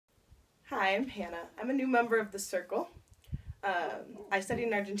Hi, I'm Hannah. I'm a new member of the circle. I studied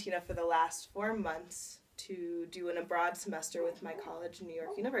in Argentina for the last 4 months to do an abroad semester with my college, New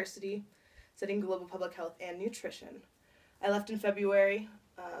York University, studying global public health and nutrition. I left in February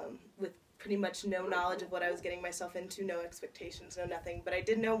with pretty much no knowledge of what I was getting myself into, no expectations, no nothing. But I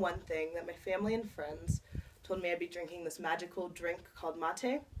did know one thing, that my family and friends told me I'd be drinking this magical drink called mate.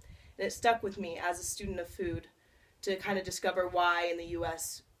 And it stuck with me as a student of food to kind of discover why in the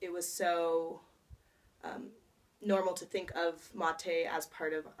U.S. it was so normal to think of mate as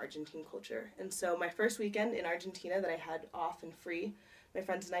part of Argentine culture. And so my first weekend in Argentina that I had off and free, my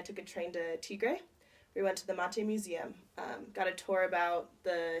friends and I took a train to Tigre. We went to the Mate Museum, got a tour about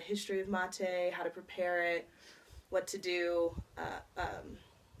the history of mate, how to prepare it, what to do,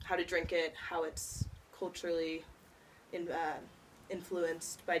 how to drink it, how it's culturally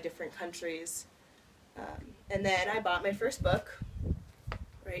influenced by different countries. And then I bought my first book,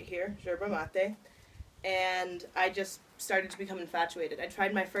 right here, Yerba Mate, and I just started to become infatuated. I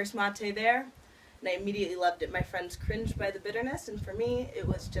tried my first mate there, and I immediately loved it. My friends cringed by the bitterness, and for me, it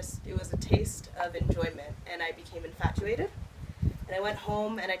was a taste of enjoyment, and I became infatuated. And I went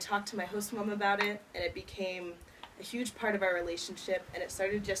home, and I talked to my host mom about it, and it became a huge part of our relationship, and it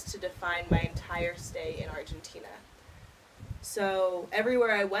started just to define my entire stay in Argentina. So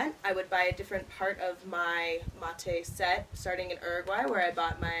everywhere I went, I would buy a different part of my mate set, starting in Uruguay, where I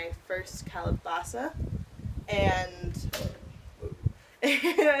bought my first calabaza, and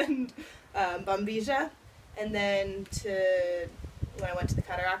bombilla, and then when I went to the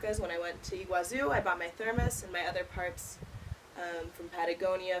Cataracas, when I went to Iguazu, I bought my thermos and my other parts from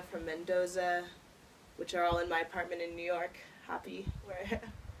Patagonia, from Mendoza, which are all in my apartment in New York. Happy where.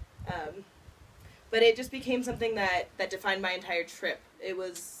 But it just became something that defined my entire trip. We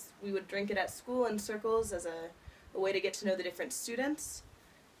would drink it at school in circles as a way to get to know the different students.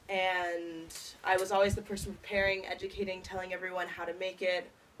 And I was always the person preparing, educating, telling everyone how to make it,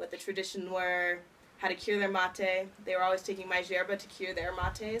 what the traditions were, how to cure their mate. They were always taking my yerba to cure their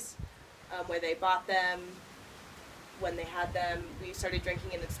mates, where they bought them, when they had them. We started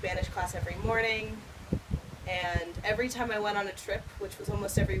drinking in the Spanish class every morning. And every time I went on a trip, which was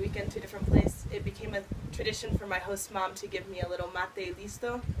almost every weekend to a different place, it became a tradition for my host mom to give me a little mate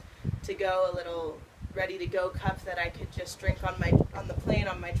listo, to go, a little ready-to-go cup that I could just drink on the plane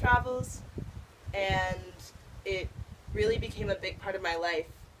on my travels. And it really became a big part of my life.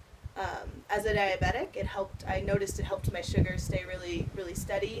 As a diabetic, I noticed it helped my sugar stay really, really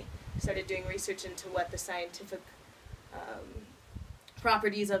steady. Started doing research into what the scientific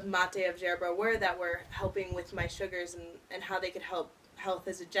properties of mate, of yerba, were that were helping with my sugars and how they could help health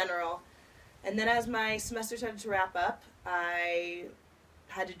as a general. And then as my semester started to wrap up, I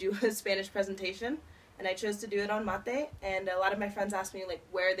had to do a Spanish presentation, and I chose to do it on mate. And a lot of my friends asked me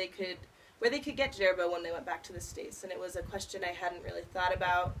where they could get yerba when they went back to the States, and it was a question I hadn't really thought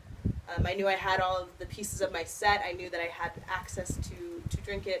about. I knew I had all of the pieces of my set. I knew that I had access to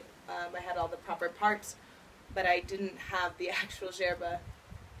drink it. I had all the proper parts, but I didn't have the actual yerba.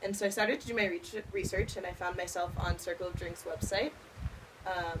 And so I started to do my research, and I found myself on Circle of Drinks website.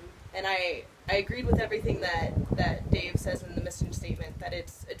 And I agreed with everything that Dave says in the mission statement, that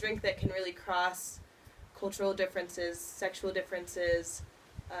it's a drink that can really cross cultural differences, sexual differences,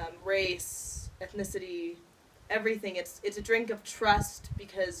 race, ethnicity, everything. It's a drink of trust,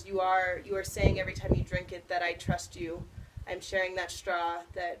 because you are saying every time you drink it that I trust you. I'm sharing that straw,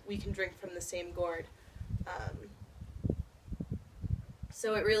 that we can drink from the same gourd.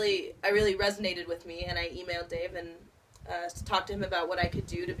 So I really resonated with me, and I emailed Dave and talked to him about what I could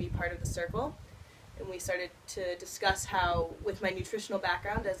do to be part of the circle. And we started to discuss how, with my nutritional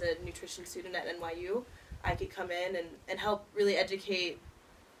background as a nutrition student at NYU, I could come in and help really educate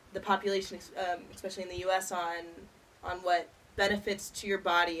the population, especially in the U.S., on what benefits to your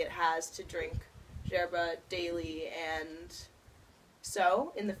body it has to drink yerba daily. And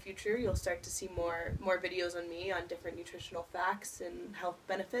so in the future, you'll start to see more videos on me on different nutritional facts and health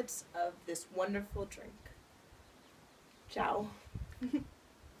benefits of this wonderful drink. Ciao.